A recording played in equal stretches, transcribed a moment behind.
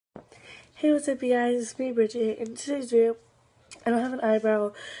Hey, what's up you guys, it's me Bridget. In today's video, I don't have an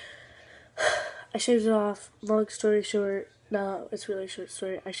eyebrow. I shaved it off. Long story short, no, it's really a short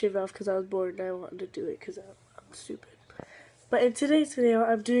story. I shaved it off because I was bored and I wanted to do it because I'm stupid. But in today's video,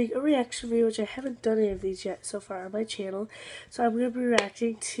 I'm doing a reaction video, which I haven't done any of these yet so far on my channel. So I'm going to be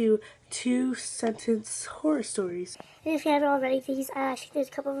reacting to 2-sentence horror stories. And if you haven't already, there's a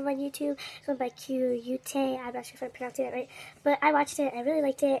couple of them on YouTube. One by Q-Ute, I'm not sure if I'm pronouncing that right, but I watched it, I really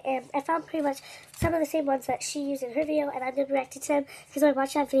liked it, and I found pretty much some of the same ones that she used in her video, and I'm going to be reacting to them, because when I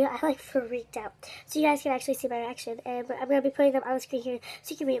watched that video, I like freaked out. So you guys can actually see my reaction, and I'm going to be putting them on the screen here,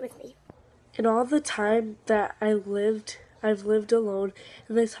 so you can read it with me. In all the time that I've lived alone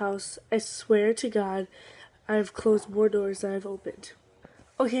in this house, I swear to God, I've closed more doors than I've opened.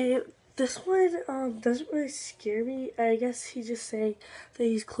 Okay, this one doesn't really scare me. I guess he's just saying that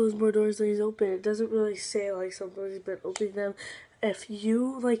he's closed more doors than he's opened. It doesn't really say like somebody's been opening them. If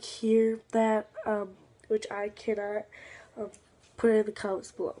you like hear that, which I cannot, put it in the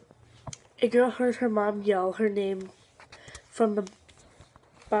comments below. A girl heard her mom yell her name from the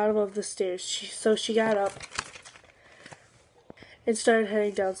bottom of the stairs. So she got up and started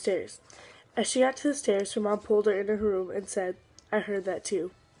heading downstairs. As she got to the stairs, her mom pulled her into her room and said, "I heard that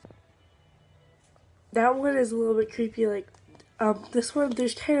too." That one is a little bit creepy. Like, this one,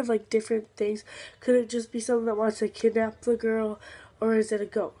 there's kind of like different things. Could it just be someone that wants to kidnap the girl, or is it a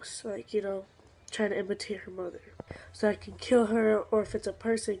ghost? Like, you know, trying to imitate her mother, so I can kill her, or if it's a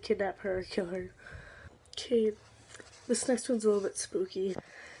person, kidnap her or kill her. Okay, this next one's a little bit spooky.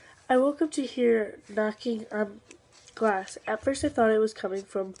 I woke up to hear knocking on glass. At first I thought it was coming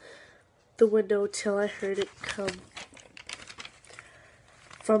from the window till I heard it come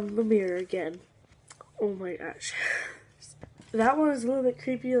from the mirror again. Oh my gosh. That one is a little bit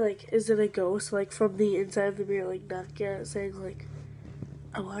creepy. Like, is it a ghost? Like, from the inside of the mirror, like, knocking at it, saying, like,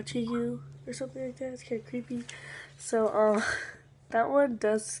 "I'm watching you," or something like that. It's kind of creepy. So, that one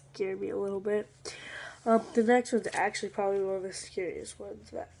does scare me a little bit. The next one's actually probably one of the scariest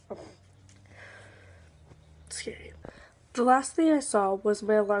ones that, scary. The last thing I saw was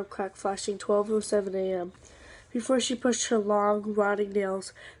my alarm clock flashing 12:07 a.m. before she pushed her long, rotting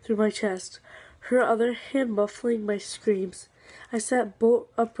nails through my chest, her other hand muffling my screams. I sat bolt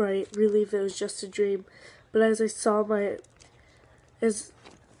upright, relieved it was just a dream, but as I saw my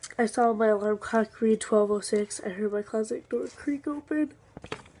alarm clock read 12:06, I heard my closet door creak open.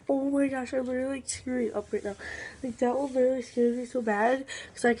 Oh my gosh, I'm literally like tearing up right now. Like, that one literally scares me so bad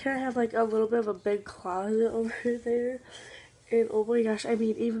because I kind of have like a little bit of a big closet over there. And oh my gosh, I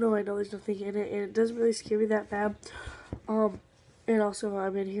mean, even though I know there's nothing in it and it doesn't really scare me that bad. And also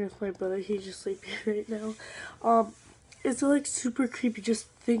I'm in here with my brother, he's just sleeping right now. It's like super creepy. Just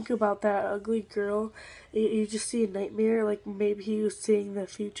think about that ugly girl. You just see a nightmare, like maybe he was seeing the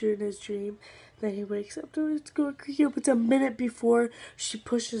future in his dream. Then he wakes up to it's going creaky up. It's a minute before she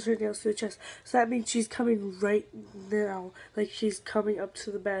pushes her nails to the chest. So that means she's coming right now. Like, she's coming up to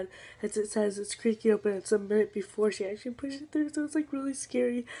the bed. As it says, it's creaky open. It's a minute before she actually pushes it through. So it's like really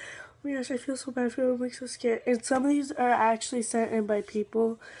scary. Oh my gosh, I feel so bad for her. I'm like so scared. And some of these are actually sent in by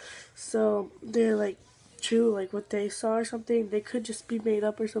people. So they're like true, like what they saw or something. They could just be made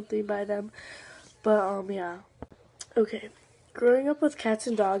up or something by them. But yeah. Okay. Growing up with cats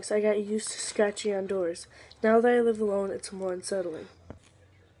and dogs, I got used to scratching on doors. Now that I live alone, it's more unsettling.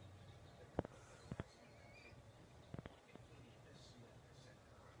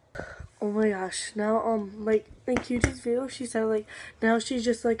 Oh my gosh. Now, like, in Q-Te's video, she said, like, now she's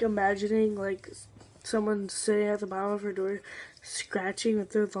just, like, imagining, like, someone sitting at the bottom of her door scratching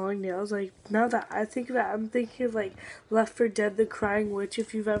with their long nails. Like, now that I think of that, I'm thinking of like Left 4 Dead, the crying witch.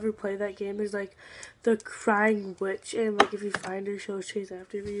 If you've ever played that game, there's like the crying witch, and like if you find her, she'll chase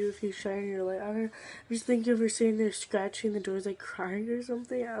after you if you shine your light on her. I'm just thinking of her sitting there scratching the doors, like crying or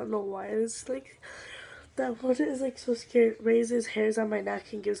something. I don't know why. It's like, that one is like so scary. It raises hairs on my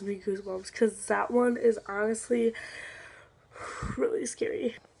neck and gives me goosebumps, because that one is honestly really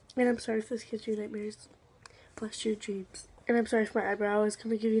scary. And I'm sorry if this gives you nightmares. Bless your dreams. And I'm sorry if my eyebrow is going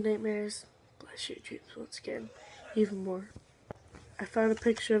to give you nightmares. Bless your dreams once again. Even more. I found a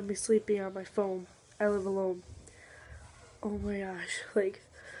picture of me sleeping on my phone. I live alone. Oh my gosh. Like,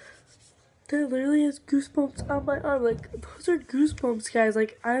 that literally has goosebumps on my arm. Like, those are goosebumps, guys.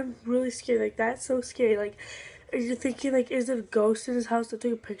 Like, I'm really scared. Like, that's so scary. Like, are you thinking, like, is it a ghost in his house that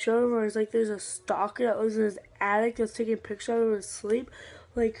took a picture of him? Or is, like, there's a stalker that lives in his attic that's taking a picture of him in his sleep?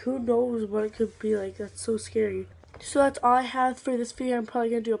 Like, who knows what it could be like. That's so scary. So that's all I have for this video. I'm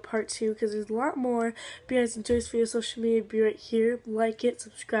probably going to do a part 2 because there's a lot more. If you guys enjoy this video, social media, be right here. Like it,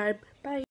 subscribe. Bye.